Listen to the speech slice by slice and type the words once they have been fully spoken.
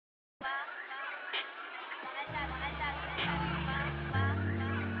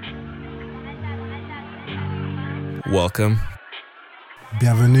Welcome.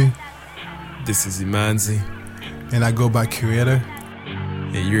 Bienvenue. This is Imanzi. And I go by Curator.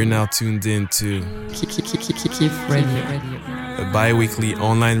 And you're now tuned in to Keef Radio, a bi-weekly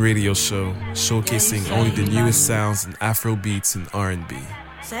online radio show showcasing only the newest sounds in Afro beats and R&B.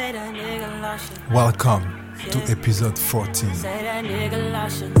 Welcome to episode 14.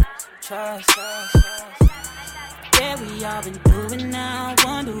 Yeah, we all been doing now.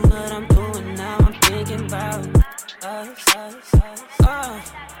 Wonder what I'm doing now. I'm thinking about us.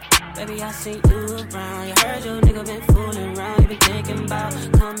 Baby, I see you around. You heard your nigga been fooling around. You been thinking about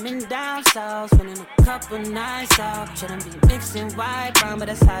coming down south, spending a couple nights out. Shouldn't be mixing white brown, but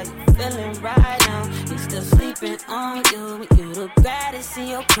that's how you feeling right now. You still sleeping on you. You the baddest in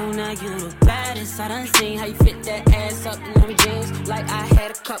your crew, now you the baddest. I done seen how you fit that ass up in them jeans. Like I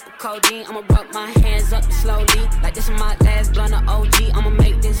had a cup of codeine. I'ma rub my hands up slowly. Like this is my last blunt of OG. I'ma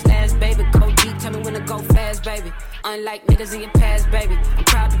make this last, baby, go deep. Tell me when to go fast, baby. Unlike niggas in your past, baby. I'm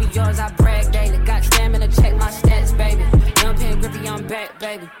proud to be yours, I brag daily. Got stamina, check my stats, baby. Young Pen Griffey, I'm back,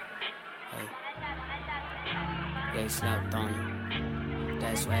 baby. Hey. Yeah, slapped on you.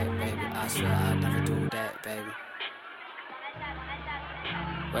 That's right, baby. I swear I'll never do that, baby.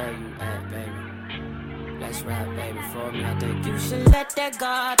 Where you at, baby? Let's rap, baby, for me. I think you should let that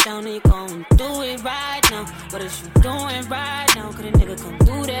guard down and you gon' do it right now. What is you doing right now? Could a nigga come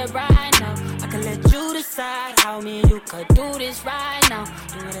do that right now? I can let you decide how me and you could do this right now.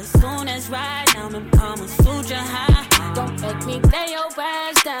 Do it as soon as right now. Them come and suit your high. Don't make me lay your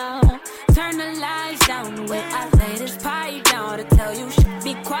ass down. Turn the lights down. The way I lay this pipe down to tell you should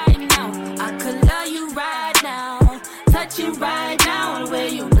be quiet now. I could love you right now. Touch you right now. The way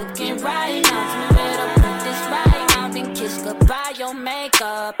you looking right now. Then kiss goodbye your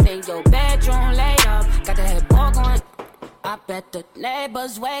makeup in your bedroom laid up. Got the head ball going. I bet the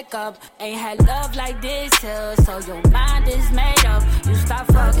neighbors wake up. Ain't had love like this here, so your mind is made up. You stop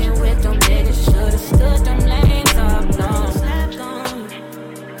fucking with them niggas. Should've stood them lanes up. No, slapped on you.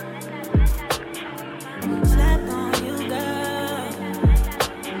 Slapped on you, girl.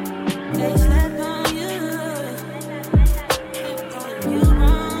 They slapped on you. You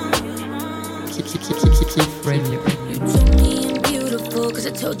wrong. Keef Radio. Told me I'm beautiful, cause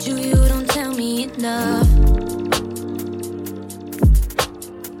I told you you don't tell me enough.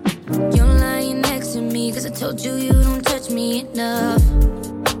 You're lying next to me, cause I told you you don't touch me enough.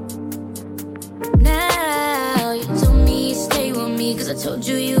 Now you told me you stay with me, cause I told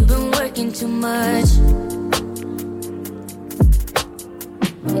you you've been working too much.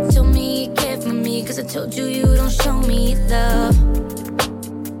 You told me you care for me, cause I told you you don't show me love.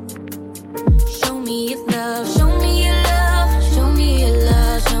 Show me your love, show me your love, show me your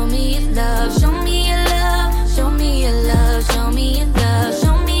love, show me your love, show me your love, show me your love, show me your love,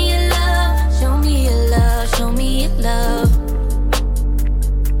 show me your love, show me your love, show me your love.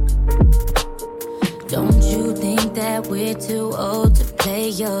 Don't you think that we're too old to play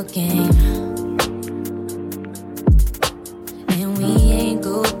your game? And we ain't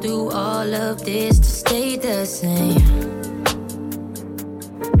go through all of this to stay the same.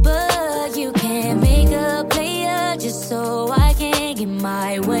 But you can't make a player just so I can get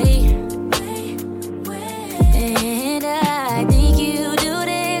my way. And I think you do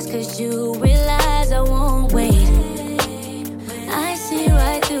this cause you realize I won't wait. I see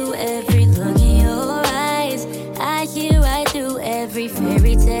right through every look in your eyes. I hear right through every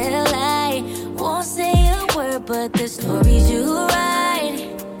fairy tale lie. Won't say a word but the stories you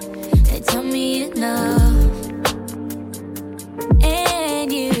write, they tell me enough.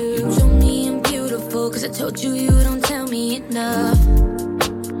 And you told me I'm beautiful cause I told you you don't tell me enough.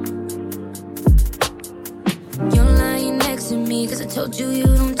 You're lying next to me cause I told you you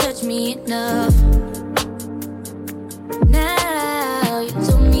don't touch me enough. Now you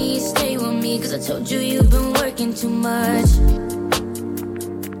told me you stay with me cause I told you you've been working too much.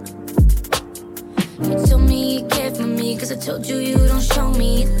 You told me you care for me cause I told you you don't show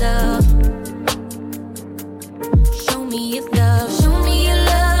me love. Show me your love, show me your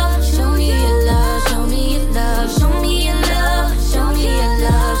love, show me your love, show me your love, show me your love, show me your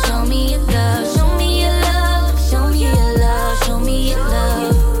love, show me your love, show me your love, show me your love, show me your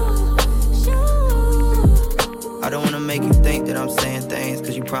love. I don't wanna make you think that I'm saying things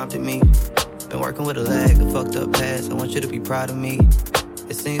cause you prompted me. Been working with a lag, a fucked up past, I want you to be proud of me.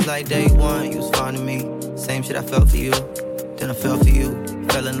 It seems like day one you was fond of me. Same shit I felt for you, then I fell for you.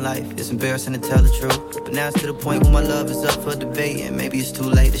 Fell in life, it's embarrassing to tell the truth. But now it's to the point where my love is up for debate, and maybe it's too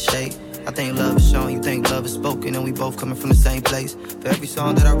late to shake. I think love is shown, you think love is spoken, and we both coming from the same place. For every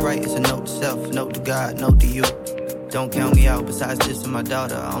song that I write, it's a note to self, a note to God, note to you. Don't count me out, besides this and my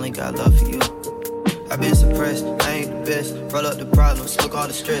daughter, I only got love for you. I've been suppressed, I ain't the best. Roll up the problems, smoke all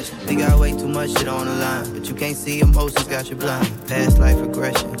the stress. They got way too much shit on the line, but you can't see emotions, got you blind. Past life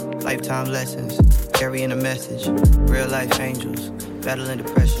regression, lifetime lessons, carrying a message. Real life angels, battling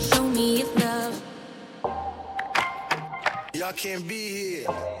depression. Show me your love. Y'all can't be here.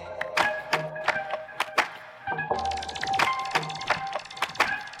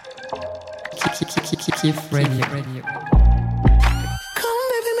 Kif Radio. Come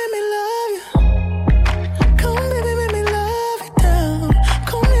baby, make me love you. Come baby, make me love you down.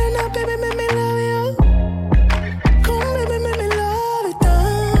 Come here now, baby, make me love you. Come baby, make me love you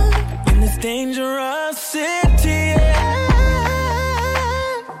down. In this dangerous city, yeah.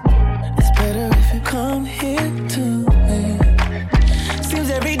 It's better if you come here to me. Seems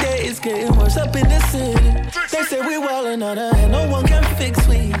every day it's getting worse up in the city. They say we wildin' out there and no one can fix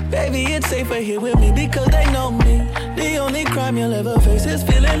me. Baby, it's safer here with me because they know me. The only crime you'll ever face is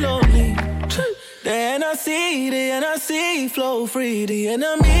feeling lonely. The NRC flow free. The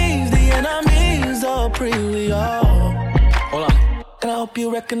enemies all pre. We all. Hold on. Can I hope you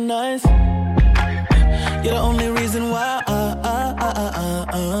recognize? You're the only reason why I'm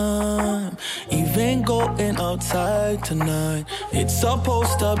even going outside tonight. It's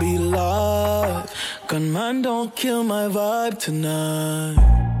supposed to be live. Gunman, don't kill my vibe tonight.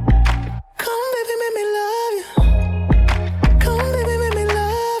 Come baby, make me love you. Come baby, make me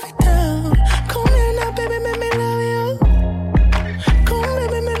love you down. Come here now, baby, make me love you. Come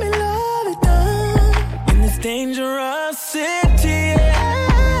baby, make me love you down. In this dangerous city,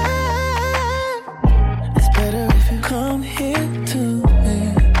 yeah. It's better if you come here to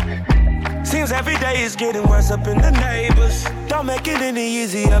me. Seems every day is getting worse up in the neighbors. Don't make it any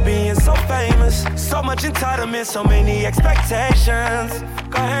easier being so famous. So much entitlement, so many expectations.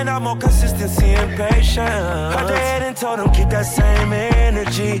 Gotta have more consistency and patience. Got their head and told them keep that same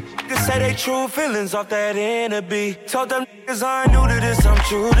energy. They say they true feelings off that inner beat. Told them niggas I ain't new to this, I'm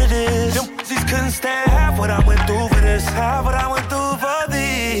true to this. Them pussies couldn't stand half what I went through for this. Half what I went through for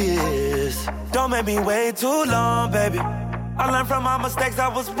this. Don't make me wait too long, baby. I learned from my mistakes, I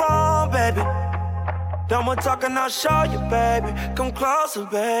was wrong, baby. Done with talking, I'll show you, baby. Come closer,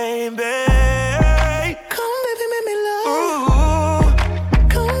 baby. Come, baby, make me love you. Ooh.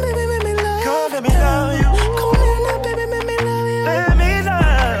 Come, baby, make me love you. Come, let me love you. Come here now, baby, make me love you. Let me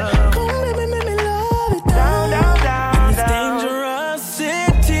love you. Come, baby, make me love you. Down, down, down, in this dangerous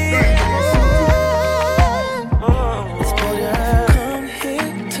city. It's better come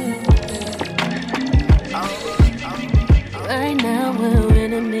here to me. Right now we're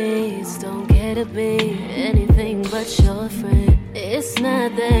enemies. Don't get to be anything but your friend. It's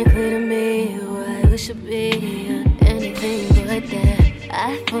not that clear to me why we should be anything but that.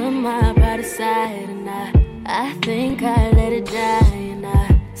 I put my pride aside and I think I let it die. And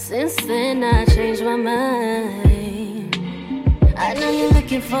since then I changed my mind. I know you're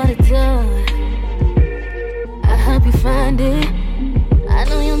looking for the door. I hope you find it. I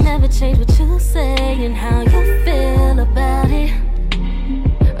know you'll never change what you say and how you feel about it.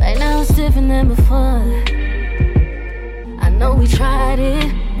 Right now it's different than before. I know we tried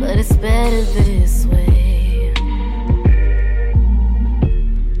it, but it's better this way.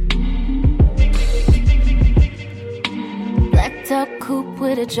 Black top coupe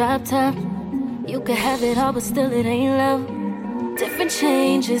with a drop top. You can have it all, but still it ain't love. Different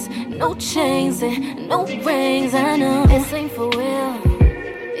changes, no chains and no rings. I know this ain't for real.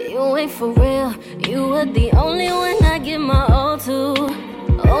 You ain't for real. You were the only one I give my all to.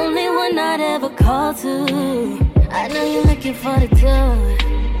 Only one I'd ever call to. I know you're looking for the door.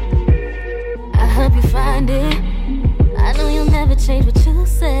 I hope you find it. I know you'll never change what you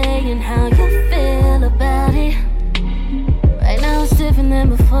say and how you feel about it. Right now it's different than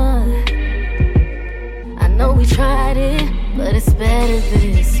before. I know we tried it, but it's better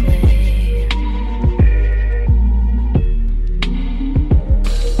this way.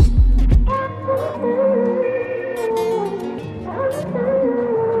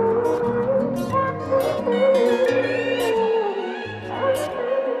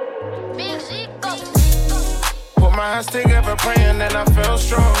 My hands together praying and I feel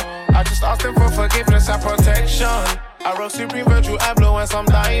strong. I just asked him for forgiveness and protection. I wrote Supreme Virtue Abloh and some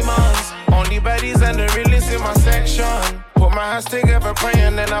diamonds. Only baddies and the realest in my section. Put my hands together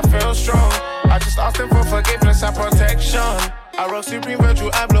praying and I feel strong. I just asked him for forgiveness and protection. I wrote Supreme Virtue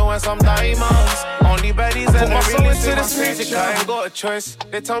Abloh and some diamonds. Only baddies and the realest in my section. I ain't got a choice.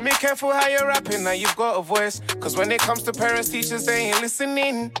 They told me careful how you're rapping, now you've got a voice. Cause when it comes to parents, teachers, they ain't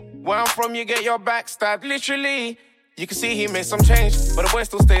listening. Where I'm from, you get your back stabbed, literally. You can see he made some change, but the boys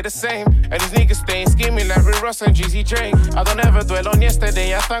still stay the same. And these niggas staying scheming like Rick Ross and Jeezy J. I don't ever dwell on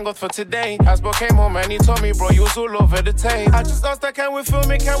yesterday, I thank God for today. Asbo came home and he told me, bro, you was all over the tape. I just asked that, can we film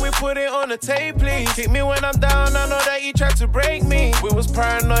it, can we put it on the tape, please? Kick me when I'm down, I know that he tried to break me. We was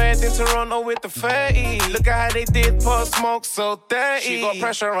paranoid in Toronto with the 30. Look at how they did Post Smoke so dirty. She got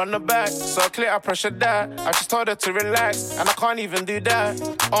pressure on the back, so clear I pressured that. I just told her to relax, and I can't even do that.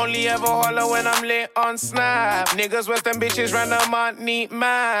 Only ever holler when I'm lit on Snap. Niggas West them bitches random on neat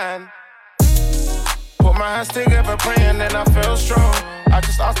man. Put my hands together praying and I feel strong. I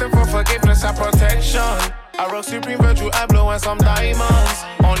just asked them for forgiveness and protection. I rock Supreme Virgil Abloh and some diamonds.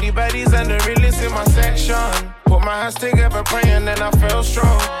 Only baddies and the realest in my section. Put my hands together praying and I feel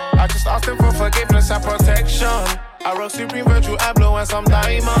strong. I just asked them for forgiveness and protection. I rock Supreme Virgil Abloh and some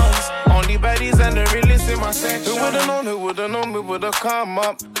diamonds. Only baddies and the realest in my section. Who would've known, we would've come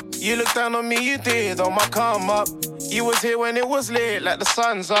up. You looked down on me, you did on my come up. You was here when it was lit, like the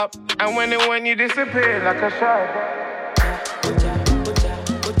sun's up. And when it went, you disappeared like a shot.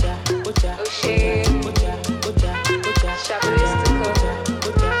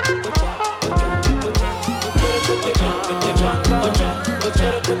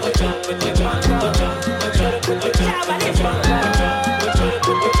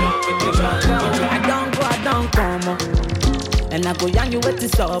 I don't come up. And I go young you with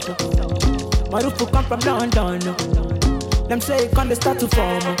this up. My roof will come from London. Them say it can't start to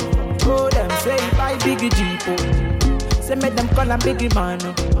form. Oh, them say buy Biggie Jeep. Say make them call him Biggie Man.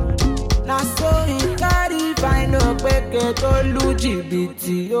 Now so he carry find a quick to Luigi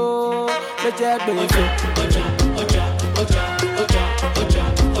BT. Oh, let's check the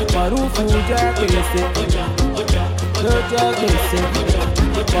my roof will jack it. Let's check this.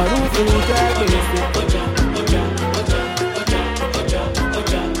 My roof will jack it.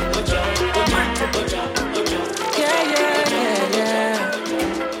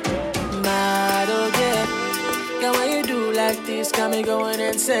 This got me going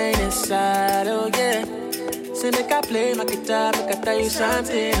insane inside, oh yeah. Say make I play my guitar, make I tell you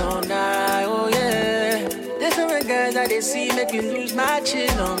something all night, oh yeah. Different guys that they see make me lose my chin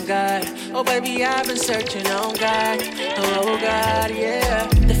on God. Oh baby, I've been searching on God, oh God, yeah.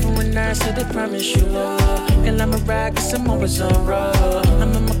 Different nights, so they promise you, oh. Girl, I'm a ride, cause I'm always on road.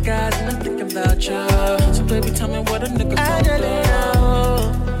 I'm in my guys and I'm thinking about you. So baby, tell me what a nigga gon' do.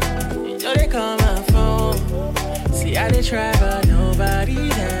 You know they call my phone. See how they try, but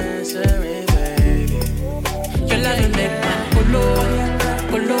nobody's answering, baby. Your love make my polo,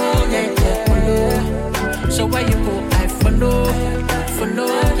 yeah, yeah, polo. So where you go, I follow,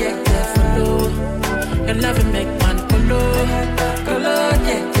 yeah, yeah, follow. Your love make my polo,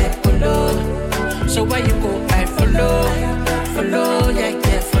 yeah, yeah, polo. So where you go, I follow, yeah,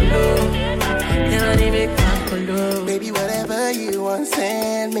 yeah, follow. Your love make my polo. Baby, whatever you want,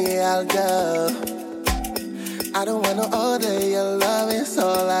 send me, I'll go. I don't wanna order, your love is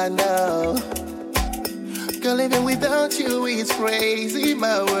all I know. Girl, living without you is crazy.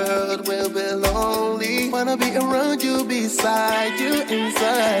 My world will be lonely. Wanna be around you, beside you,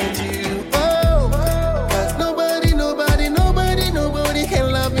 inside you. Oh, cause nobody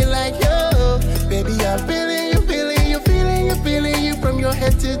can love me like you. Baby, I'm feeling you from your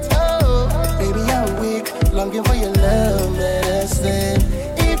head to toe. Baby, I'm weak, longing for your love medicine.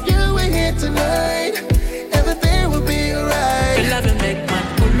 If you were here tonight, everything will be alright. Your love make my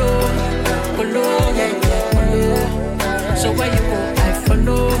polo, yeah, yeah, polo. So where you go, I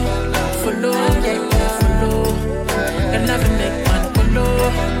follow, yeah, yeah, follow. Your love make my polo,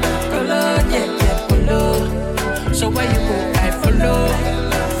 yeah, yeah, polo. So where you go, I follow,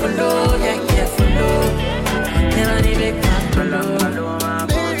 yeah, yeah, follow. Your love make my polo.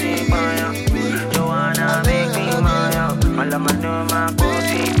 You wanna make me mine? Malama my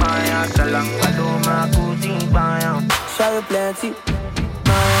booty fire, salang paloma booty fire. Show plenty,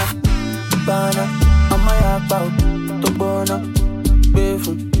 Maya, Bana, I'm my about to Bona,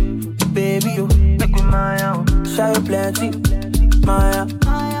 baby, you make me Maya. Show plenty, Maya,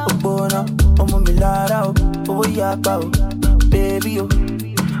 Bona, I'm Milara, oh yeah, baby, you.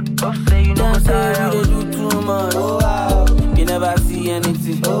 Say you know say you do too much. Oh wow. You never see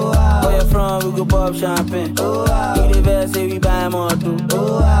anything. Oh wow. Where you from? We go pop champagne. Oh wow. You the best, say we buy more too.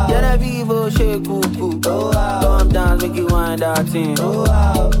 Oh wow. Yeah, the Vivo shake cuckoo. Oh wow. Come dance, make you wind that thing. Oh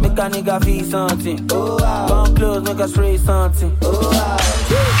wow. Make a nigga feel something. Oh wow. Come close, make us spray something. Oh wow.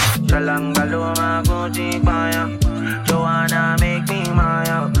 Chalang baloma Gucci fire. Joanna make me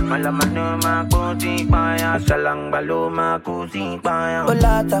maya. Malama no ma Gucci fire. Chalang baloma Gucci fire.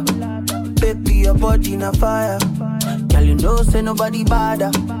 Olata, baby your body na fire. Girl you know say nobody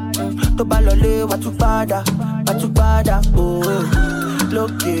bother. tó bá lọlé wá tún padà, oh.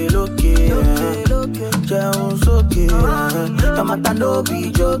 Lókè, jẹun sókè, Tamata no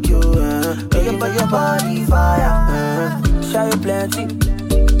be joke, your body fire, share plenty,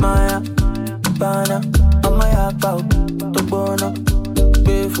 Maya, Bana, Amaya Pao, Tobono,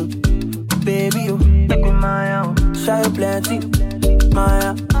 Befu, baby, you, take me Maya, share plenty,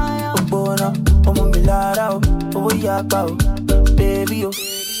 Maya, Obona, Omomilara, Oya Pao, baby, you,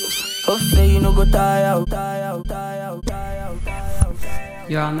 oh say you no go tire.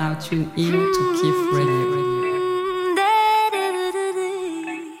 You are now tuned in to Kif Radio.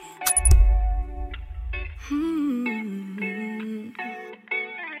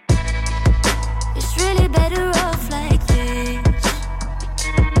 It's really better off like this.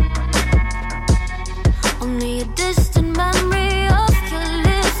 Only a distant memory of your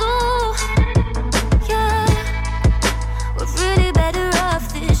lips. Ooh, yeah. We're really better off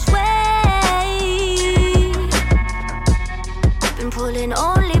this way. Been pulling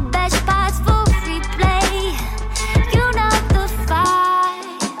only best spots for replay. You know the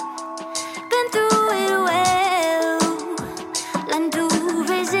fight. Been through it well. Learn to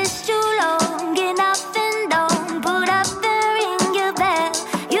resist you long enough and don't put up the ring your bell.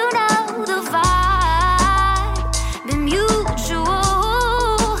 You know the vibe. Been mutual.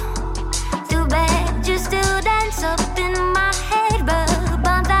 Too bad you still dance up in my head, but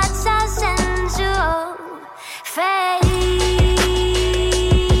that's how sensual. Fade.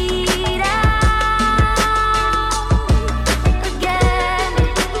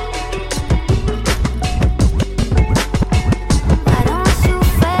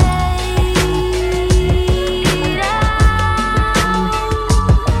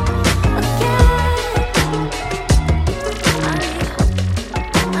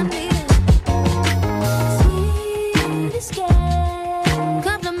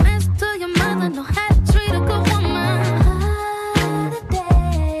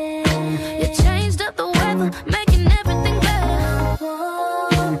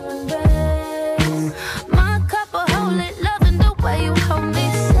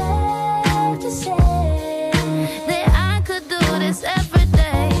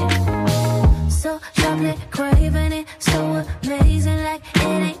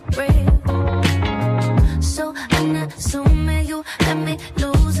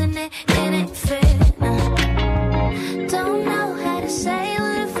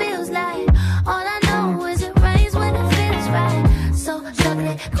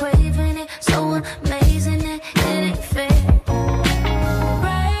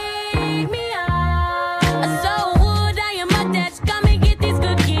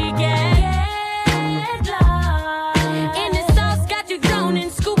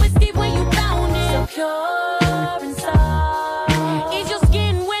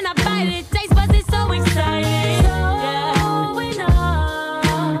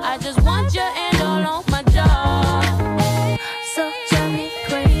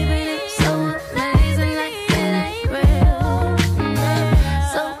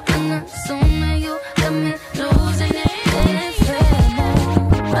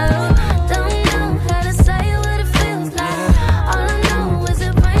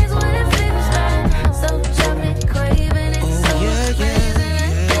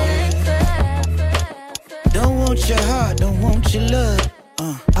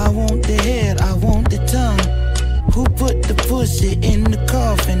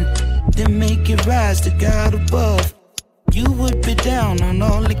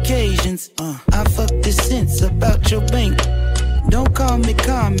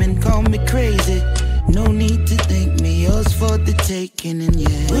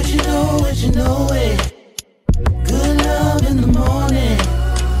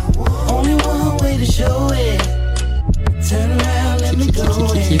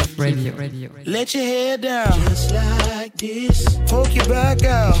 Let your head down, just like this. Poke your back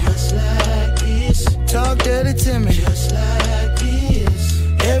out, just like this. Talk dirty to me, just like this.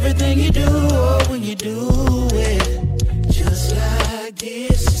 Everything you do, oh, when you do it, just like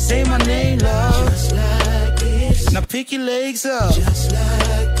this. Say my name loud, just like this. Now pick your legs up, just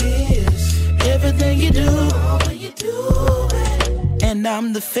like this. Everything you do, oh, when you do it. And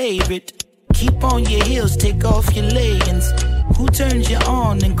I'm the favorite. Keep on your heels, take off your leggings. Who turns you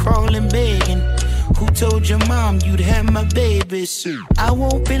on and crawling begging? Who told your mom you'd have my babies? I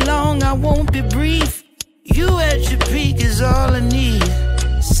won't be long, I won't be brief. You at your peak is all I need.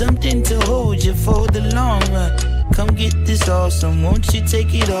 Something to hold you for the long run. Come get this awesome, won't you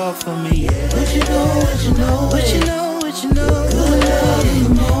take it off for me? Yeah. What you know, what you know, what you know, what you know. Good love in the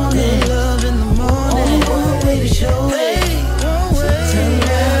morning, good love in the morning. Only one way to show it. Turn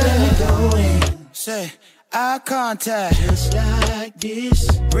around. say, eye contact. Just like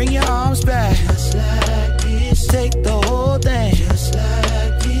this. Bring your arms back. Just like this. Take the whole thing. Just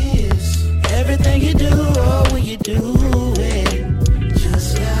like this. Everything you do, oh, when you do it.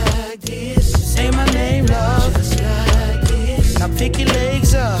 Just like this. Say my name, love. Just like this. Now pick your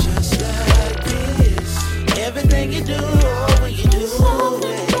legs up. Just like this. Everything you do, oh, when you do it.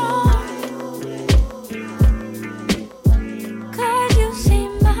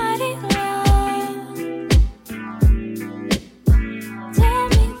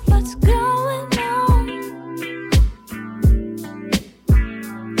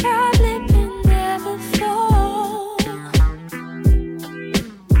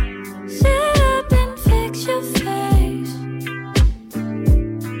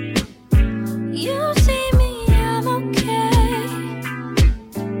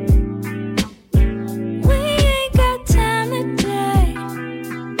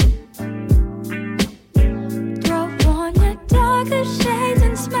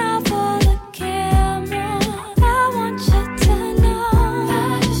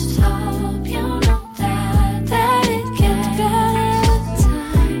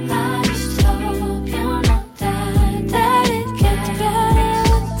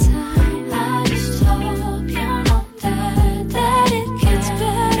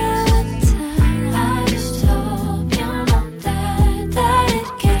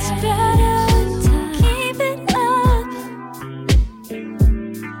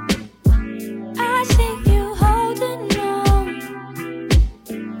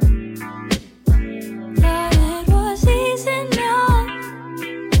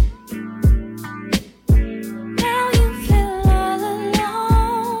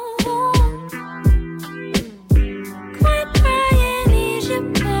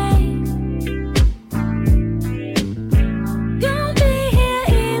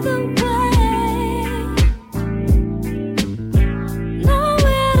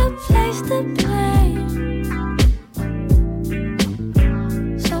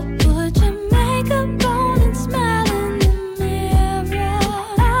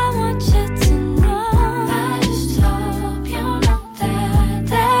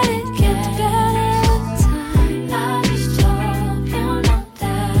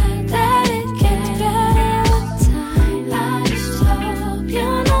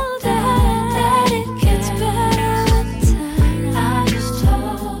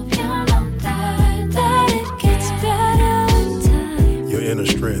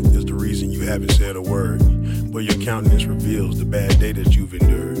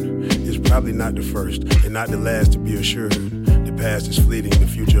 Not the last to be assured. The past is fleeting, the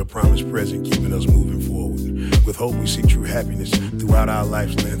future a promise present, keeping us moving forward. With hope we seek true happiness throughout our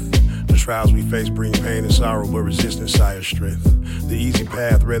life's length. The trials we face bring pain and sorrow, but resistance sires strength. The easy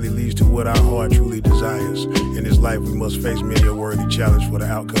path rarely leads to what our heart truly desires. In this life we must face many a worthy challenge for the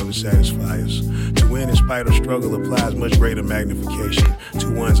outcome to satisfy us. To win in spite of struggle applies much greater magnification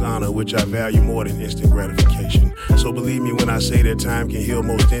to one's honor, which I value more than instant gratification. So believe me when I say that time can heal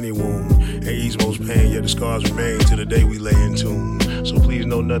most any wound and ease most pain, yet the scars remain till the day we lay in tune. So please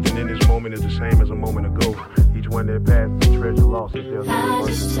know nothing in this moment is the same as a moment ago. Each one that passes is treasure lost. I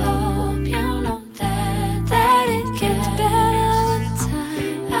just hope you know that it gets better with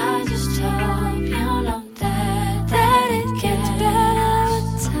time. I just hope you know that it gets better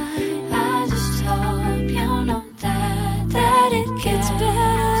with time. I just hope you know that it gets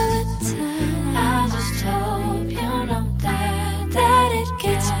better with time. I just hope you know that it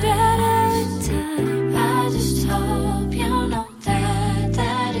gets better with time. I just hope you know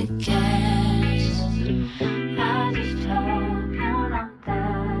that it gets. I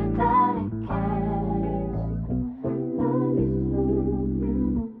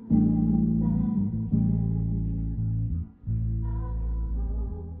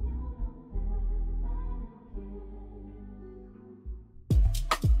hope you know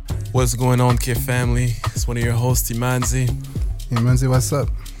that it gets. What's going on, Kid Family? It's one of your hosts, Imanzi. Imanzi, what's up?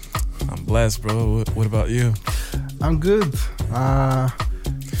 I'm blessed, bro. What about you? I'm good.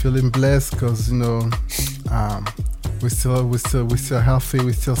 Feeling blessed because we're still healthy.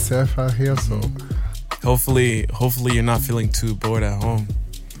 We're still safe out here. So hopefully you're not feeling too bored at home.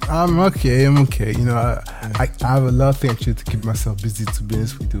 I'm okay. I have a lot of things to keep myself busy, to be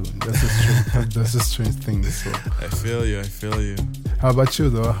honest with you. That's a strange thing. So I feel you. How about you,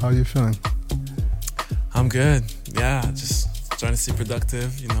 though? How are you feeling? I'm good. Yeah, just trying to stay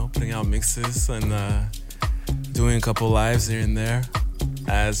productive, putting out mixes and doing a couple lives here and there,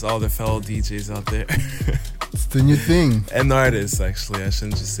 as all the fellow DJs out there. It's the new thing. And artists, actually. I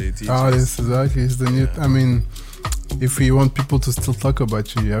shouldn't just say DJs. Artists, exactly. It's the new... I mean, if we want people to still talk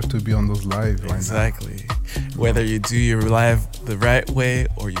about you, you have to be on those lives right Exactly. Whether you do your live the right way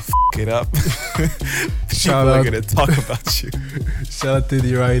or you f it up, people are going to talk about you. Shout out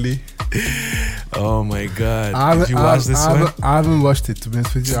Teddy Riley. Oh my God. Did you watch this one? I haven't watched it, to be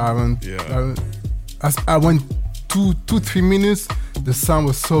honest with you. I went 2-3 minutes. The sound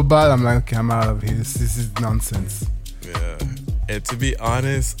was so bad. I'm like, okay, I'm out of here. This is nonsense. Yeah. And to be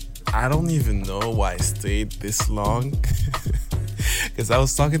honest, I don't even know why I stayed this long. Because I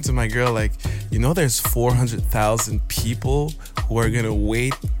was talking to my girl, like, you know, there's 400,000 people who are going to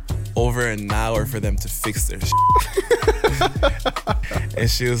wait over an hour for them to fix their shit. And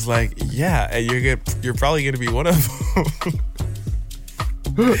she was like, yeah, and you're probably going to be one of them.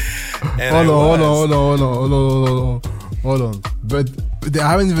 Hold on. But they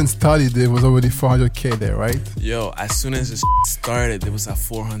haven't even started. There was already 400K there, right? Yo, as soon as it started, it was at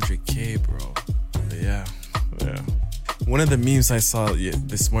 400K, bro. But yeah. One of the memes I saw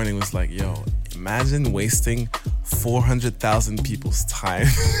this morning was like, yo, imagine wasting 400,000 people's time.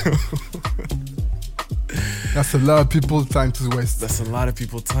 That's a lot of people's time to waste. That's a lot of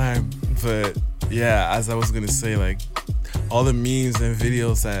people's time. But yeah, as I was going to say, like, all the memes and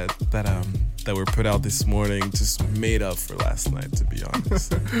videos that were put out this morning just made up for last night, to be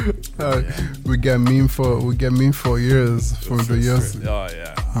honest. We get meme for years from the years. Oh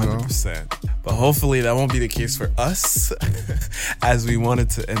yeah, 100%. But hopefully that won't be the case for us, as we wanted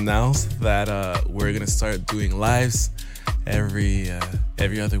to announce that we're gonna start doing lives every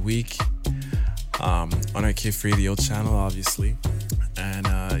other week on our KIF Radio channel, obviously. And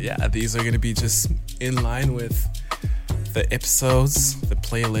these are gonna be just in line with the episodes, the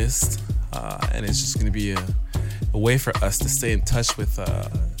playlist. And it's just going to be a way for us to stay in touch with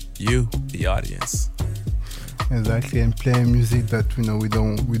you, the audience. Exactly, and playing music that we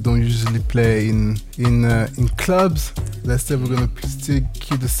don't usually play in clubs. Let's say we're gonna still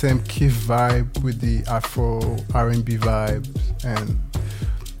keep the same KIF vibe with the Afro R&B vibes, and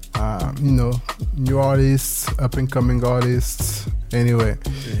new artists, up and coming artists. Anyway,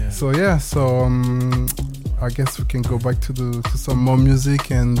 so I guess we can go back to some more music,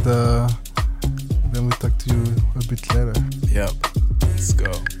 and then we'll talk to you a bit later. Yep. Let's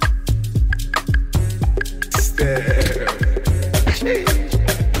go.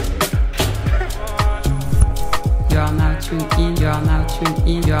 You are now tuned in. You are now tuned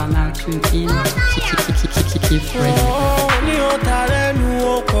in. You are now tuned in. KIF Radio. Oni o ta lẹ́nu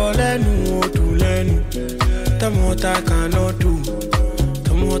o kọ lẹ́nu o dùn lẹ́nu. Tamota cannot do.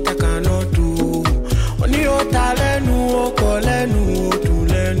 Tamota cannot do. Oni o ta lẹ́nu o kọ lẹ́nu o dùn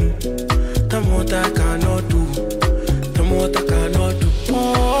lẹ́nu. Tamota cannot do. Tamota cannot do.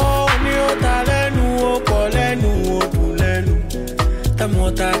 Oni o ta lẹ́nu o kọ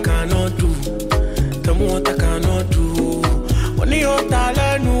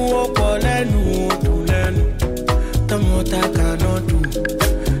lẹ́nu o dùn lẹ́nu. Tamota cannot do.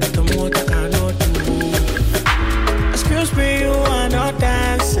 Tamota cannot do. Excuse me, you are not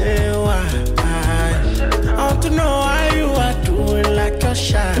dancing. Why? I want to know how you are doing like you're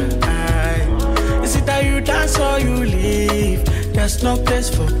shy. Is it that you dance or you leave? There's no place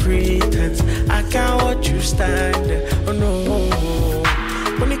for pretense. I can't watch you stand there. Oh no.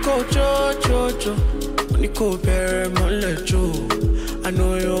 When you go jo, when you go bury my lecho, I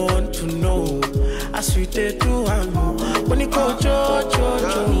know you want to know. I sweet they do, I know. When you go jo,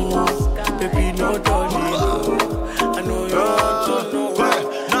 baby, no darling. I know you want to know.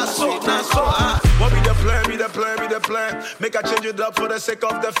 Not so. What be the plan? Make I change it up for the sake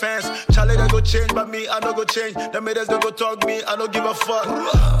of the fans. Charlie, they go change, but me, I no go change. The haters, they go talk me, I no give a fuck.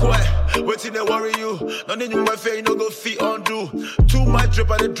 Waiting, they worry you. None in your face, no go feet undo. Too much drip,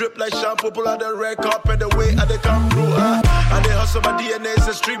 and they drip like shampoo. Pull out the red carpet, the way I they come through. And they hustle, my DNA is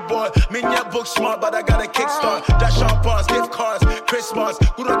a street boy. Me, yeah, book smart, but I got a kickstart. Dash on pass, gift cards, Christmas.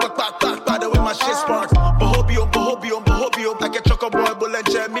 Good luck, by the way my shit sparks. Bahobium. I get choco boy, bull and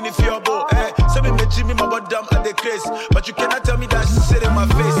chair, mini fiabo. Send me Jimmy, my bottom at the case. But you cannot tell me that shit in my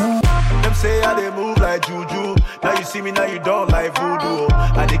face. Them say how they move like juju. Now you see me, now you don't like voodoo.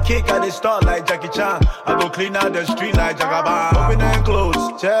 I they kick, I they start like Jackie Chan. I go clean out the street like Jagaban. Open and close,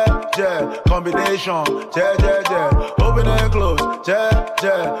 combination, Open and close,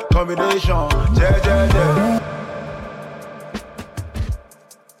 combination,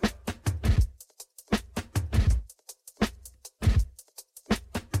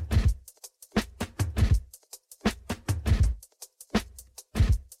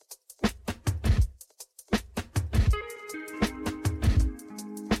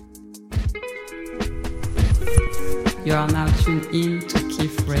 You are now tuned in to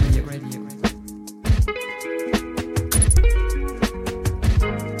KIF Radio.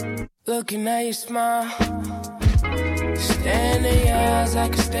 Looking at your smile, staring in your eyes, I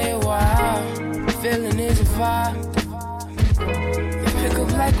could stay a while. Feeling is a vibe. You pick up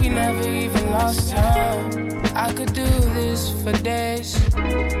like we never even lost time. I could do this for days.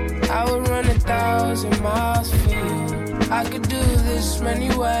 I would run 1,000 miles for you. I could do this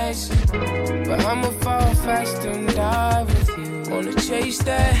many ways, but I'ma fall fast and die with you. Wanna chase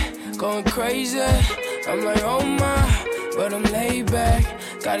that, going crazy. I'm like, oh my, but I'm laid back.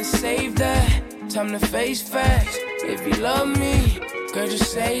 Gotta save that, time to face facts. If you love me, girl,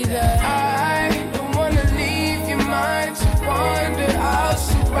 just say that. I don't wanna leave your mind to wander. I'll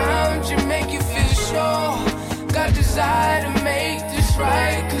surround you, make you feel sure. Got desire to make this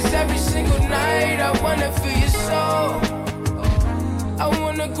right, cause every single night I wanna feel your soul. I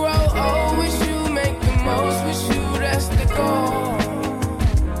wanna grow old with you, make the most with you, that's the goal.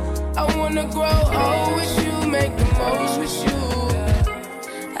 I wanna grow old with you, make the most with you.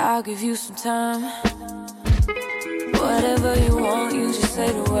 I'll give you some time. Whatever you want, you just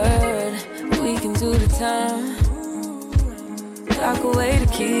say the word. We can do the time. Lock away the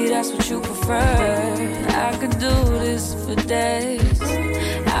key, that's what you prefer. I could do this for days.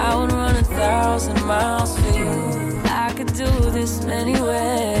 I would run 1,000 miles for you. I could do this many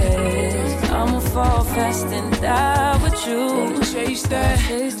ways. I'ma fall fast and die with you. Wanna chase that,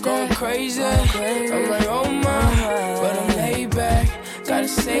 going crazy. I'm like, oh my, but I'm laid back. Gotta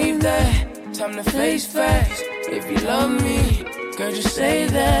save that, time to face facts. If you love me, girl, just say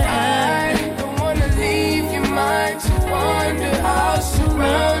that. I don't wanna leave your mind to wander. I'll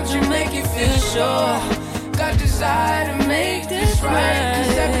surround you, make you feel sure. Got desire to make this right,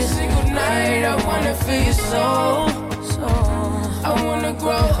 cause every single night I wanna feel your soul. I wanna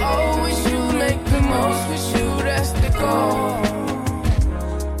grow old with you, make the most with you, that's the goal.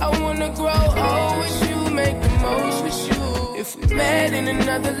 I wanna grow old with you, make the most with you. If we met in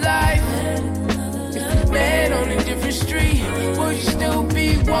another life, if we met on a different street, would you still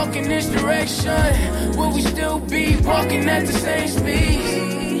be walking this direction? Would we still be walking at the same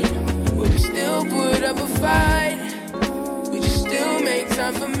speed? Would we still put up a fight? Would you still make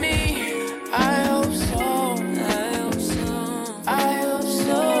time for me? I hope so. I hope so. I hope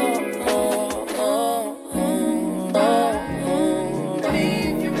so.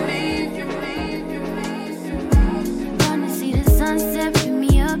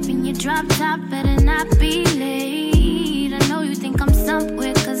 Drop top, better not be late. I know you think I'm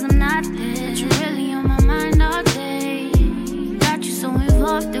somewhere, cause I'm not there. But you're really on my mind all day. Got you so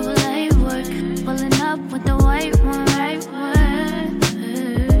involved, it was late work. Pulling up with the white one, right word.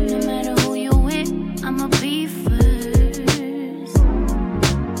 No matter who you're with, I'ma be first.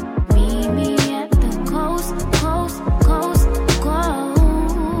 Meet me at the coast, coast, coast,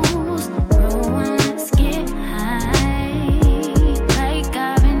 coast. Roll one, let's get high. Like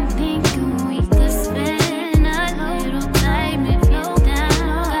I've been we could spend a little time if you're down.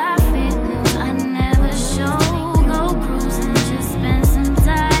 Got feelings I never show. Go cruising, just spend some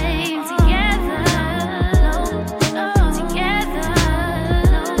time together.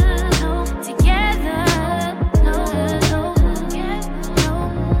 Together.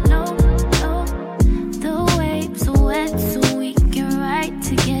 The waves are wet so we can ride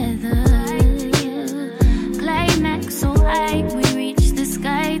together. Climax so high, we reach the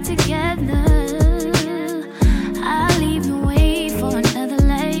sky together. I'll even wait for another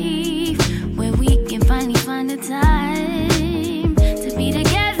life where we can finally find the time to be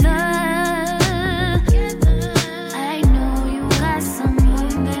together. I know you got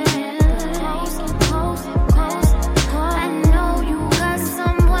someone there. Close, close, close, close. I know you got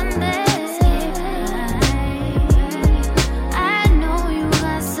someone there. I know you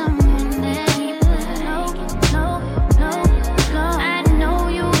got someone there. Low, low, low, low. I know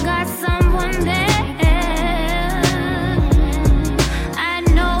you got someone there. I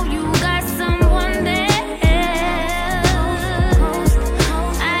know you got someone there.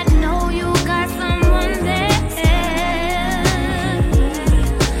 I know you got someone there.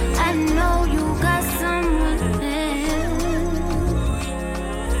 I know you got someone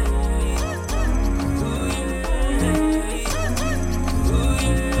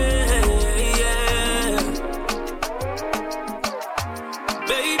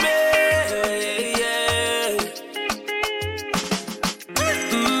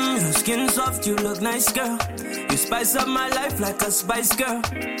Your skin soft, you look nice, girl. You spice up my life like a spice girl.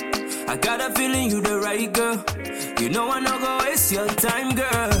 I got a feeling you the right girl. You know I no go waste your time,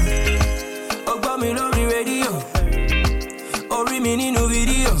 girl. Oh, got me on the radio. Or me in no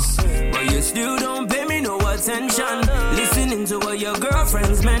videos. But you still don't pay me no attention. Listening to what your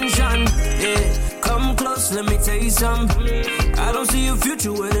girlfriends mention. Yeah, come close, let me tell you something. I don't see a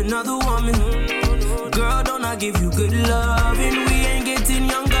future with another woman. Girl, don't I give you good loving? We ain't getting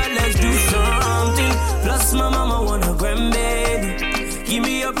younger, let's do something. Plus my mama want a grandbaby. Give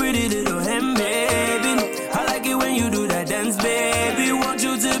me a pretty little hand, baby. I like it when you do that dance, baby. Want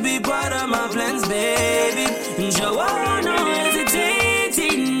you to be part of my plans, baby. Joanna,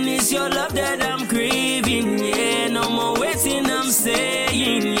 hesitating. It's your love that I'm craving, yeah. No more waiting, I'm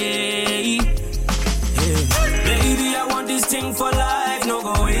saying, yeah. Baby, I want this thing for life. No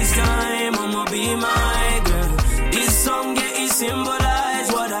go waste time, I'ma be my girl. This song, yeah, it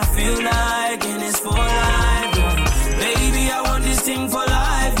symbolize what I feel like, and it's for life, girl. Baby, I want this thing for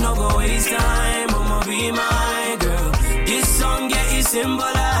life. No go waste time, I'ma be my girl. This song, yeah, it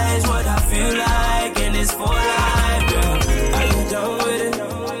symbolize what I feel like, and it's for life, girl. Are you done with it?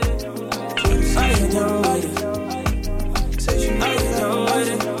 Are you done with it? Are you done with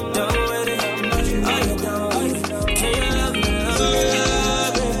it? Done with it? Are you done with it? Can you love me,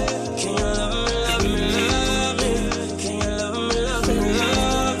 love me? Can you love me, love me, love me? Can you love me, love me, love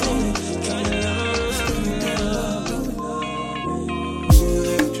me? Can you love me, love me? You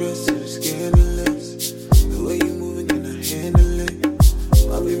that dress is scandalous. The way you moving, can I handle it?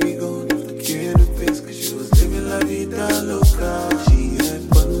 My baby gon' off the cannabis, 'cause she was living la vida loca. She had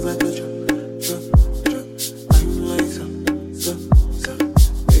buttons like a truck. I'm like so.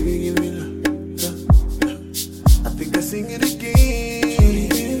 Baby, give me love. I think I sing it again. Shorty,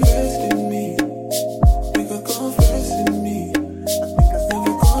 invest in me. Make her confess in me. I think I think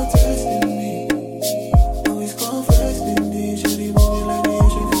you contest in me. Always confess in me. Shorty moving like the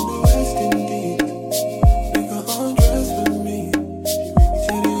ocean from the West Indies. Make her undress for me.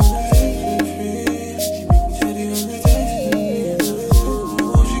 She make me teddy on the text for me. She make me teddy on the text for me.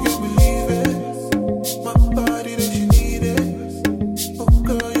 Oh, she can't believe it. My body that she needed. Oh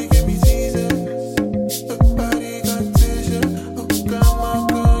girl, you get me teasing. The body got tension. Oh girl, my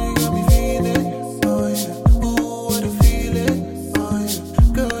girl, you got me feeling. Oh yeah, ooh, what a feeling. Oh yeah,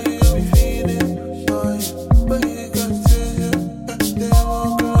 girl, you got me feeling. Oh yeah, but you got tension. Goddamn,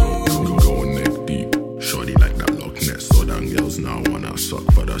 oh girl, you got me. Going neck deep, shorty like that Loch Ness. So them girls now wanna suck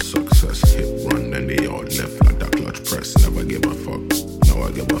for the success. Hit run, then they all left like that clutch press. Never give a fuck, now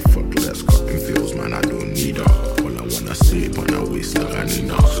I give a fuck less. Cutting feels, man, I don't need her. All I wanna sleep on her waist like I need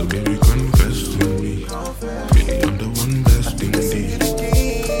her. So baby, confess to me, baby, I'm the one best in the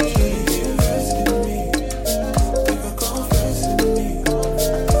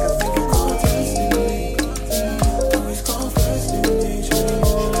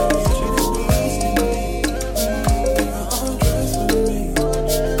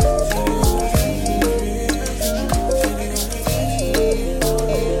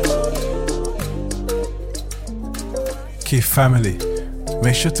Keith Family.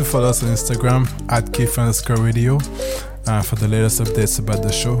 Make sure to follow us on Instagram at Keith_radio for the latest updates about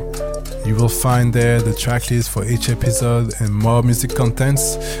the show. You will find there the track list for each episode and more music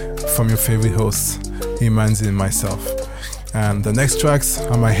contents from your favorite hosts, Imanzi and myself. And the next tracks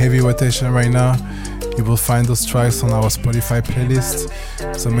are my heavy rotation right now. You will find those tracks on our Spotify playlist.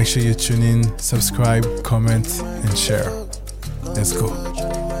 So make sure you tune in, subscribe, comment, and share. Let's go.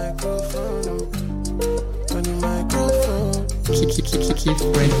 Keith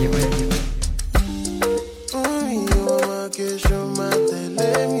Radio.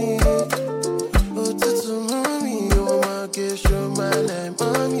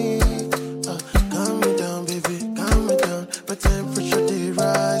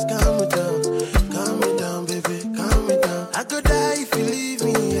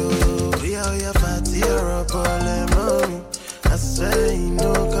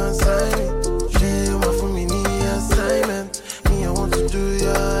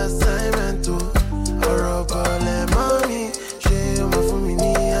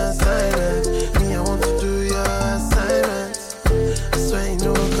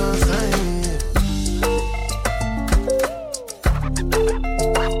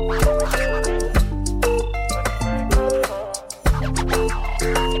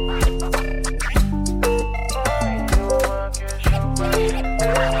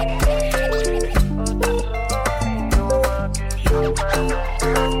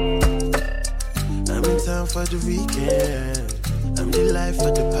 For the weekend, I'm the life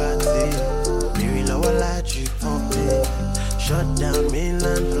of the party. Mary Lower Light, pumping. Shut down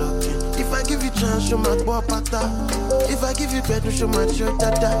mainland blocking. If I give you chance, show my boy pata. If I give you bedroom, show my show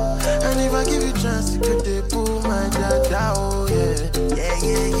dada. And if I give you chance, you could they pull my dada. Oh yeah, yeah,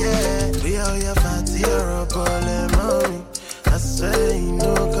 yeah, yeah. We all your party, you're a ball and mommy. I swear you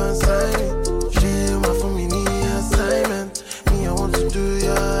know consign me. Share my for me assignment. Me, I want to do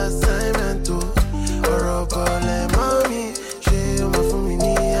your assignment too.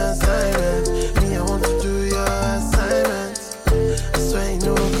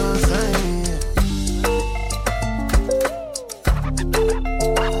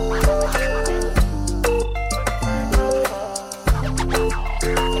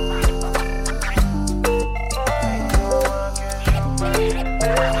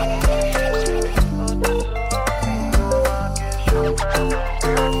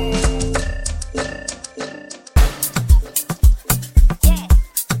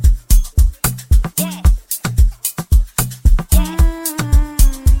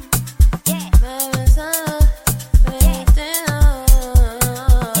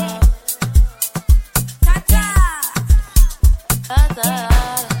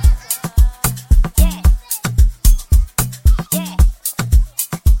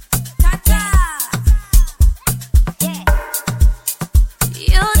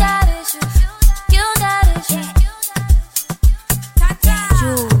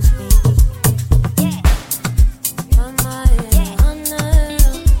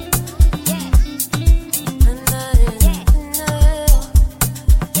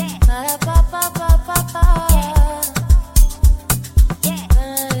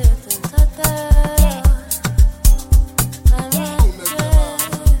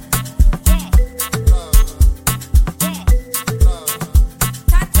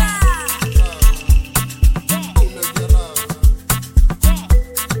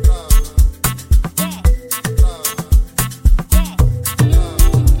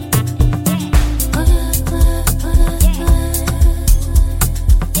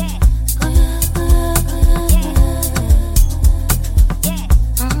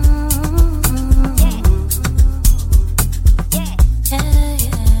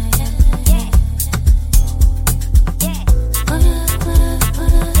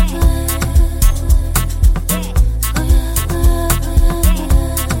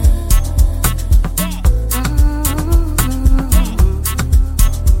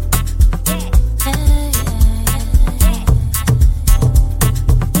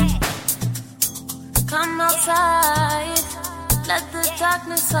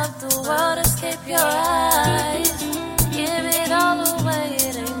 darkness of the world escape your eyes. Give it all away,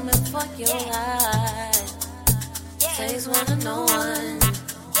 it ain't meant for your life. Says one to no one.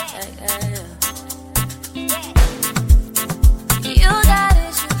 Hey, hey. You got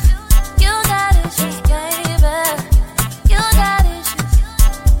issues, baby. You got issues.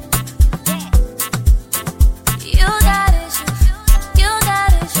 You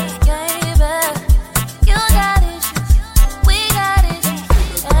got issues, baby. You got issues, we got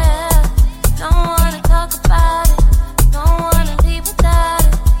issues, yeah. Don't wanna talk about it, don't wanna leave without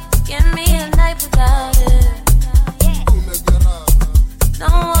it. Give me a night without it.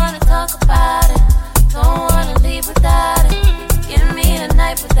 Don't wanna talk about it, don't wanna leave without it. Give me a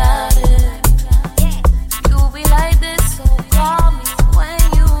night without it. You be like this, so call me when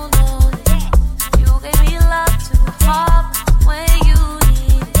you lonely. You gave me love too hard when you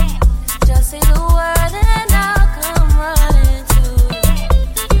need it. Just say the word and I'll come running to you.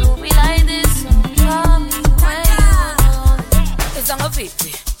 You be like this, so call me when you lonely. It's on a VP.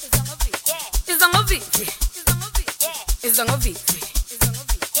 It's on a VP. It's on a VP.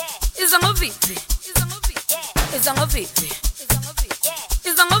 It's on a VP. It's on a VP.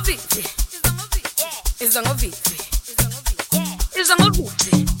 It's on a VP. It's on a VP. It's on a VP.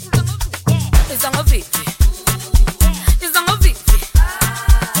 It's on a VP. It's on a VP. It's on a VP.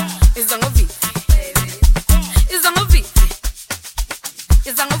 It's on a VP. It's on a VP.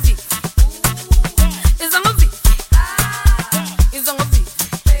 It's on a VP. It's on a VP.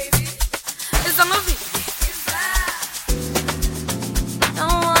 It's on a VP.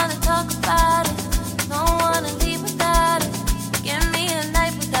 Don't wanna talk about it, don't wanna leave without it. Give me a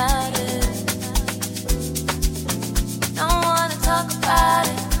night without it. Don't wanna talk about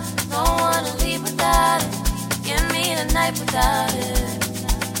it, don't wanna leave without it. Give me a night without it.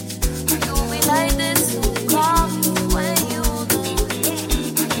 You be like this, so call me when you lonely.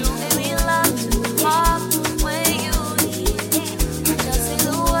 You give me love too hard when you need it. Just say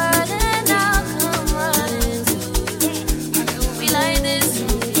the word and I'll come running to you. You be like this, so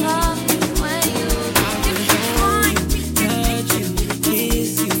call me when you touch you,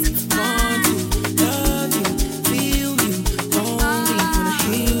 kiss you, want to love you, feel you, only wanna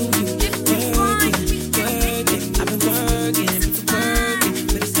heal you. Working, I've been working,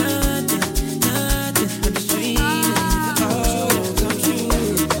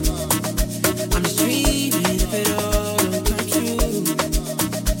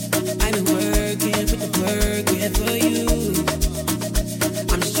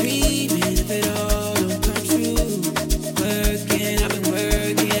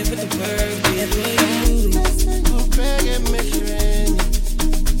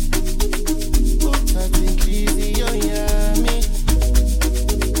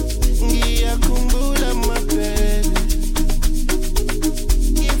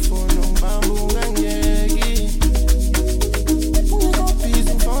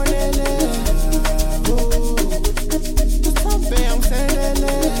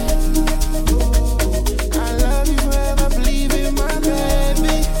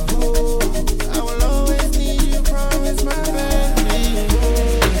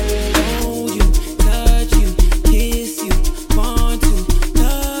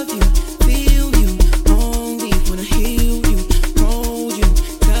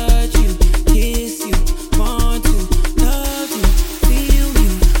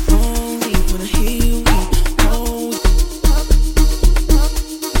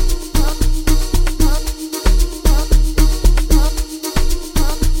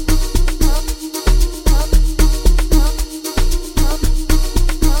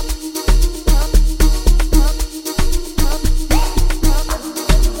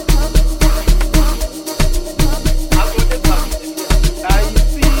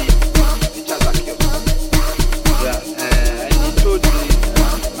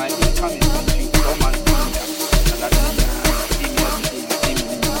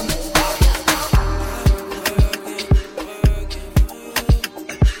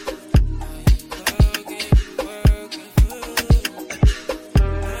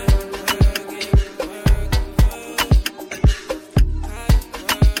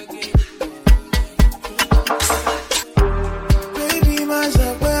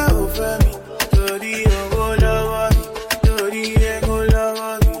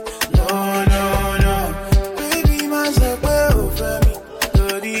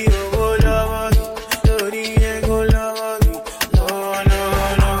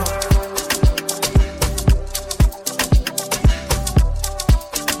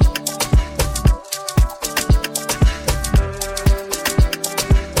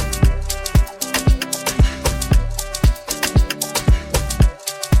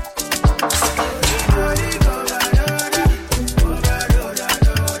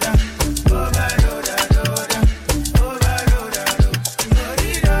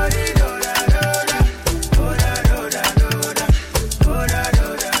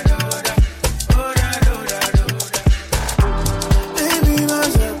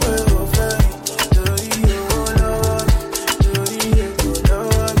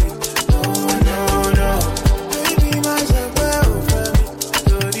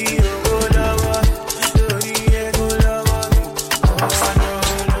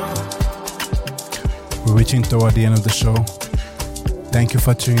 reaching toward the end of the show. Thank you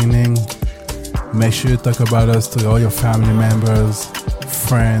for tuning in. Make sure you talk about us to all your family members,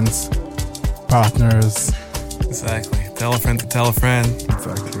 friends, partners. Exactly. Tell a friend to tell a friend.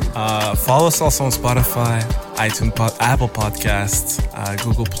 Exactly. Follow us also on Spotify, iTunes, Apple Podcasts,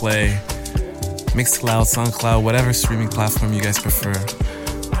 Google Play, Mixcloud, SoundCloud, whatever streaming platform you guys prefer.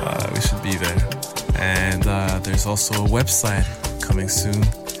 We should be there. And there's also a website coming soon.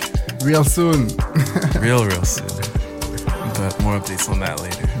 Real soon. real soon. But more updates on that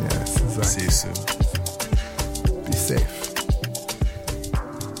later. Yes, exactly. See you soon. Be safe.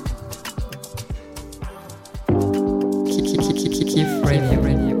 Kif Radio.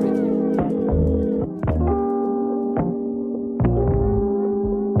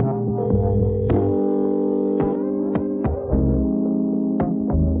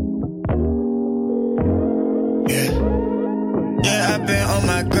 Yeah, I've been on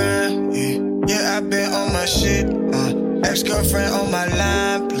my grind. Yeah, I've been on my shit. Ex-girlfriend on my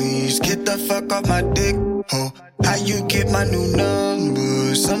line, please get the fuck off my dick. Oh, how you get my new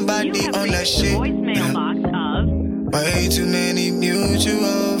number? Somebody on that shit. Way too many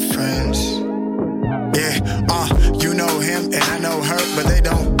mutual friends. Yeah, you know him and I know her, but they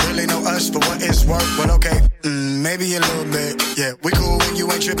don't really know us for what it's worth. But okay, maybe a little bit. Yeah, we cool when you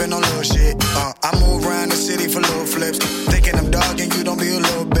ain't tripping on little shit. I move around the city for little flips, thinking I'm dogging you, don't be a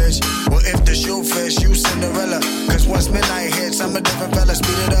little bitch. Well, if the shoe fits, you Cinderella. Cause once midnight hits, I'm a different fella.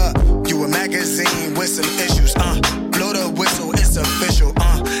 Speed it up. You a magazine with some issues. Blow the whistle, it's official.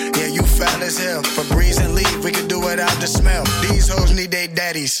 Yeah, you foul as hell. Febreze and leave, we can do without the smell. These hoes need their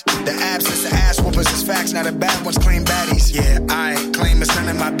daddies. The absence of ass whoopers is facts, now the bad ones claim baddies. Yeah, I claim it's none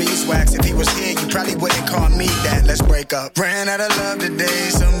of my beeswax. If he was here, you probably wouldn't call me that. Let's break up. Ran out of love today,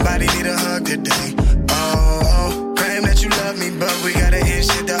 somebody need a hug today. Oh, claim that you love me, but we gotta end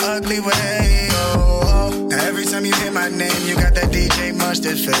shit the ugly way. Oh, now every time you hear my name, you got that DJ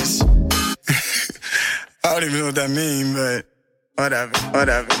Mustard face. I don't even know what that means, but whatever.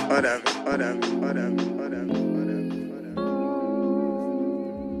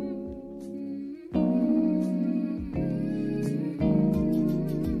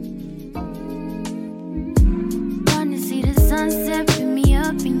 Wanna see the sunset, pick me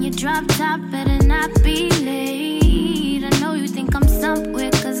up in your drop top, better not be late. I know you think I'm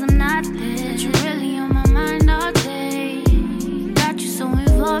somewhere, cause I'm not there. But you're really on my mind all day. Got you so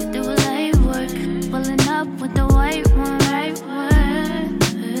involved, it was late work. Pulling up with the white one, right word.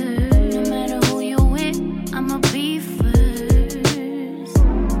 No matter who you're with, I'ma be first.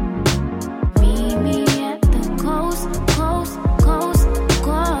 Meet me at the coast. Roll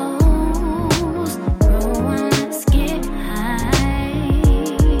one, let's get high.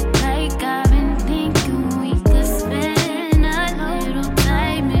 Like I've been thinking we could spend a little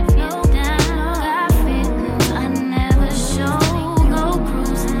time if you're down. Got feelings I never show. Go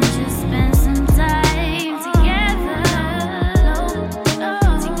cruising, just spend some time together.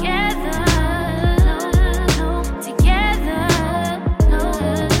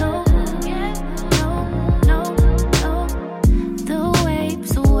 The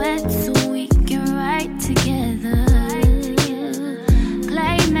waves are wet so we can ride together.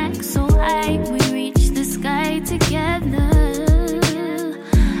 Climax so high, we reach the sky together.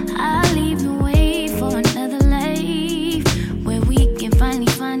 I'll even wait for another life where we can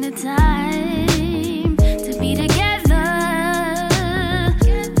finally find the time to be together.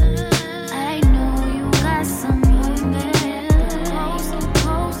 I know you got someone there.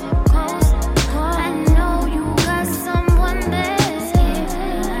 I know you got someone there.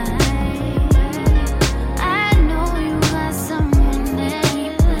 I know you got someone there.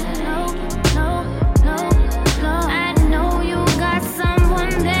 I know you got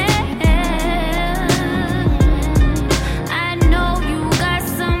someone there. I know you got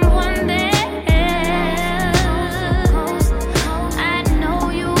someone there. I know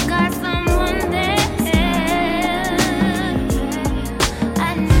you got someone there.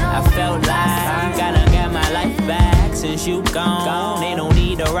 I felt like I gotta get my life back since you gone. They don't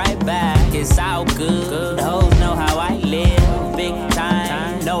need to write back. It's all good. The hoes know how I live. Big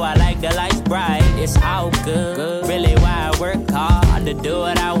time. Know I like the lights bright. It's all good. Really why I work hard to do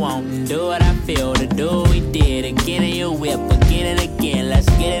what I want and do what I feel. To do what we did again in your whip, again and again. Let's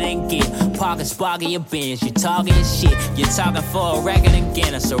get it and get. Parking spark in your Benz. You talking your shit. You're talking for a record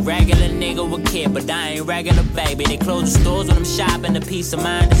again. It's a regular nigga with kid, but I ain't regular, baby. They close the stores when I'm shopping. The peace of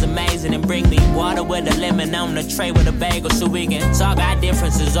mind is amazing. And bring me water with a lemon on the tray with a bagel so we can talk our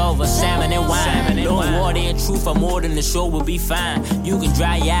differences over. Salmon and wine. Lord, water and truth are more than the show will be fine. You can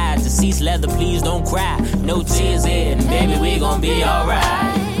dry your eyes. The seat's leather, please don't cry. No tears in, baby, we gon' be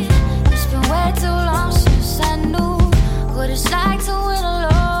alright. It's been way too long since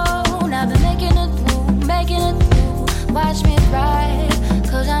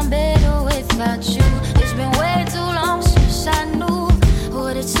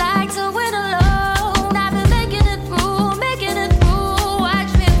like to win alone. I've been making it through,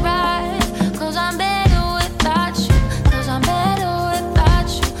 watch me rise. Cause I'm better without you, cause I'm better without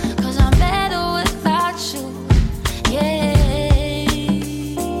you, cause I'm better without you, yeah.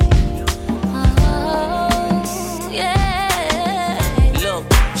 Oh, yeah. Look,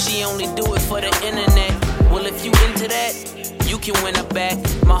 she only do it for the internet. Well, if you into that, you can win her back.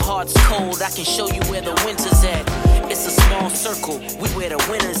 My heart's cold, I can show you where the winter's at. It's a small circle, we where the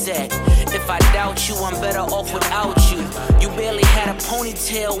winners at. If I doubt you, I'm better off without you. You barely had a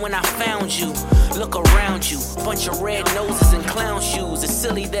ponytail when I found you. Look around you, bunch of red noses and clown shoes. It's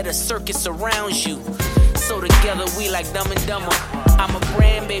silly that a circus surrounds you. So together we like Dumb and Dumber. I'm a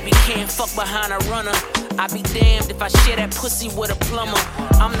brand, baby, can't fuck behind a runner. I be damned if I share that pussy with a plumber.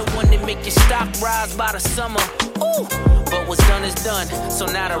 I'm the one that make your stock rise by the summer. Ooh, but what's done is done, so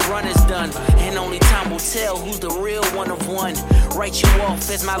now the run is done. And only time will tell who's the real one of one. Write you off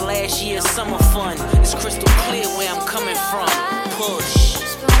as my last year's summer fun. It's crystal clear where I'm coming from. Push.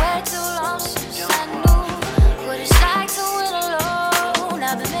 It's been way too long since I knew what it's like to win alone.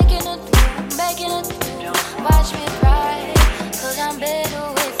 I've been making it through, watch me ride. Cause I'm better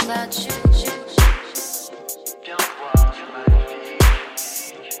without you.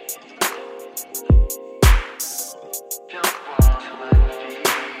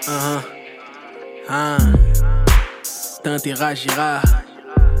 T'interagiras.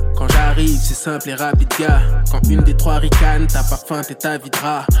 Quand j'arrive, c'est simple et rapide, gars. Quand une des trois ricanes, t'as pas faim, t'es ta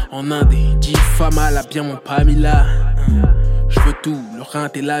vidra. En un des 10 femmes, elle a bien mon Pamela. Je veux tout, le rein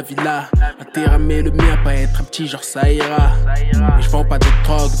et la villa. Un terrain mais le mien, pas être un petit genre ça ira. Mais je vends pas de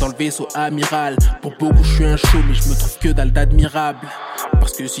drogue dans le vaisseau amiral. Pour beaucoup je suis un show mais je me trouve que dalle d'admirable.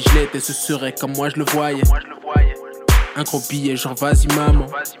 Parce que si je l'étais ce serait comme moi je le voyais. Un gros billet genre vas-y maman.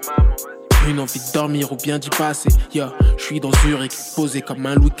 Une envie de dormir ou bien d'y passer. Yo, je suis dans Zurich, posé comme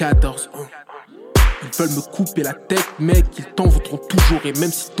un Louis XIV. Ils veulent me couper la tête, mec. Ils t'en voudront toujours. Et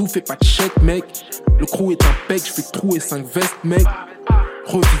même si tout fait pas de chèque, mec. Le crew est impec, je fais trou et 5 vestes, mec.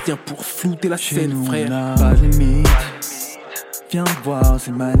 Reviens pour flouter la scène, frère. Pas de limite. Viens voir, c'est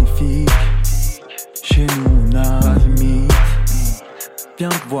magnifique. Chez nous, on n'a pas de limite. Viens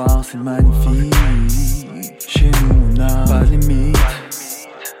voir, c'est magnifique. Chez nous, on n'a pas de limite.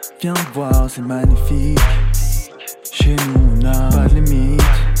 Viens voir, c'est magnifique. Chez nous, on n'a pas de limite.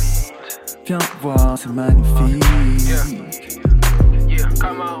 Viens voir, c'est magnifique.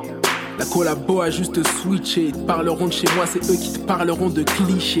 La collabo a juste switché. Ils te parleront de chez moi, c'est eux qui te parleront de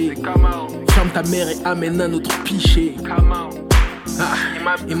clichés. Ferme ta mère et amène un autre piché.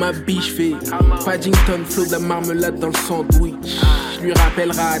 Et ma biche fait Paddington, flow de la marmelade dans le sandwich. Je lui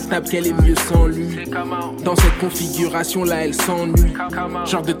rappellera à table qu'elle est mieux sans lui. Dans cette configuration là elle s'ennuie.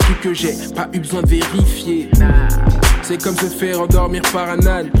 Genre de truc que j'ai pas eu besoin de vérifier. C'est comme se faire endormir par un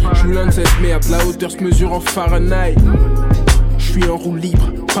âne. J'joue Lancet mais à la hauteur se mesure en Fahrenheit. J'suis en roue libre,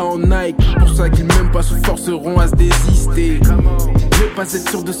 pas en Nike. Pour ça qu'ils m'aiment pas se forceront à se désister. Ne pas être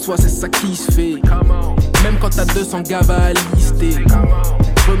sûr de soi c'est ça qui se fait. Même quand t'as 200 gavas à lister.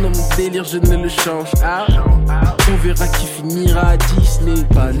 Prenons mon délire, je ne le change. Ah, on verra qui finira à Disney.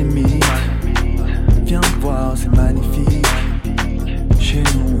 Pas de limite. Viens voir, c'est magnifique. Chez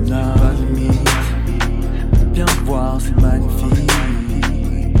nous, on n'a pas de limite. Viens voir, c'est magnifique.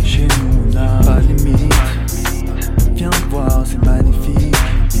 Chez nous, on n'a pas de limite. Viens voir, c'est magnifique.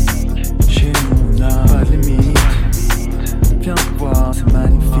 Chez nous, on n'a pas de limite. Viens voir, c'est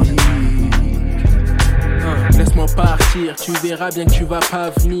magnifique. Laisse-moi partir, tu verras bien que tu vas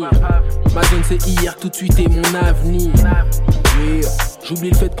pas venir. Ma zone c'est hier, tout de suite est mon avenir. Yeah. J'oublie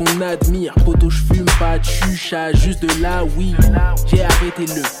le fait qu'on admire. Poto j'fume pas de chucha, juste de la weed. J'ai arrêté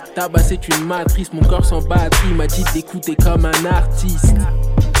le tabac, c'est une matrice. Mon corps sans batterie m'a dit d'écouter comme un artiste.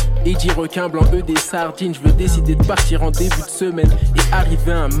 Et dit requin blanc, eux des sardines. Je veux décider de partir en début de semaine et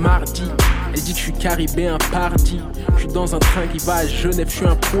arriver un mardi. Elle dit que je suis caribéen pardi. Je suis dans un train qui va à Genève, je suis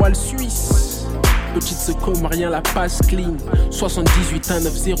un poil suisse. Petite secours, rien la passe clean. 78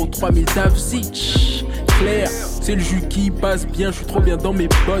 19 3000 Davzic. Claire, c'est le jus qui passe bien. Je suis trop bien dans mes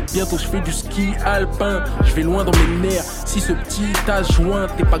bottes. Bientôt je fais du ski alpin. Je vais loin dans mes nerfs. Si ce petit tas joint,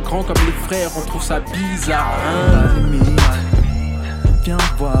 t'es pas grand comme les frères. On trouve ça bizarre, hein. Pas de limite. Viens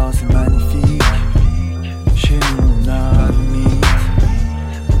voir, c'est magnifique. Chez nous, on n'a pas de limite.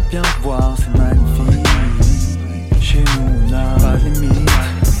 Viens voir, c'est magnifique. Chez nous, on n'a pas de limite.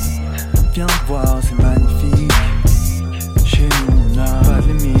 Viens voir, c'est magnifique. Chez nous, on n'a pas de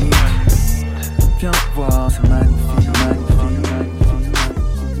limite. Viens voir, c'est magnifique, magnifique, magnifique.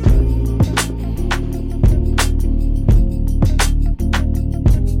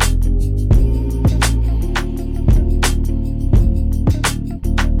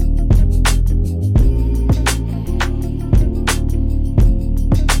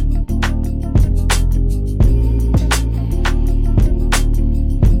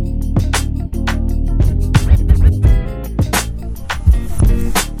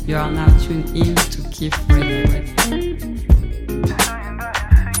 You are now tuned in to Kif Radio.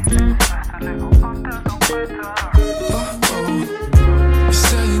 You're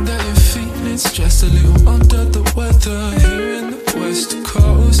saying that you're feeling stressed, a little under the weather here in the West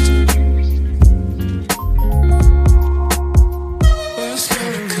Coast.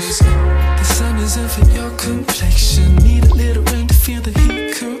 Cause the sun isn't for your complexion. Need a little rain to feel the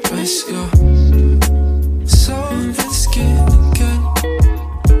heat caress your soul and skin again.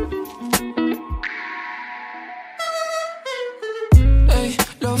 Hey,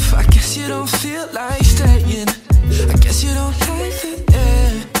 love, I guess you don't feel like staying. I guess you don't like the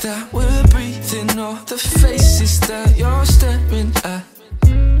air that we're breathing, or the faces that you're staring at.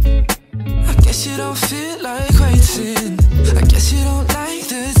 I guess you don't feel like waiting. I guess you don't like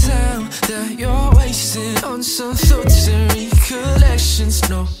the time that you're wasting on some thoughts and recollections.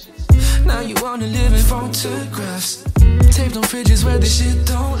 No, now you wanna live in photographs, taped on fridges where this shit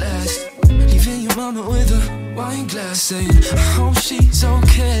don't last. Leaving your mama with a wine glass, saying I hope she's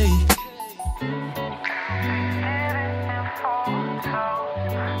okay.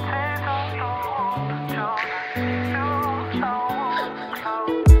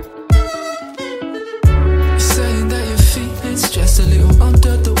 Stressed, a little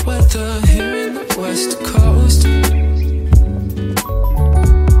under the weather here in the West Coast.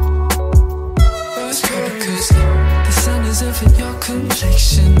 That's probably cause the sun isn't for your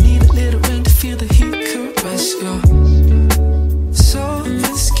complexion. Need a little rain to feel the heat caress your soul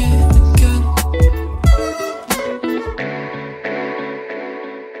and skin again.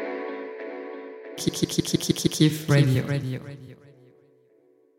 Kif Radio.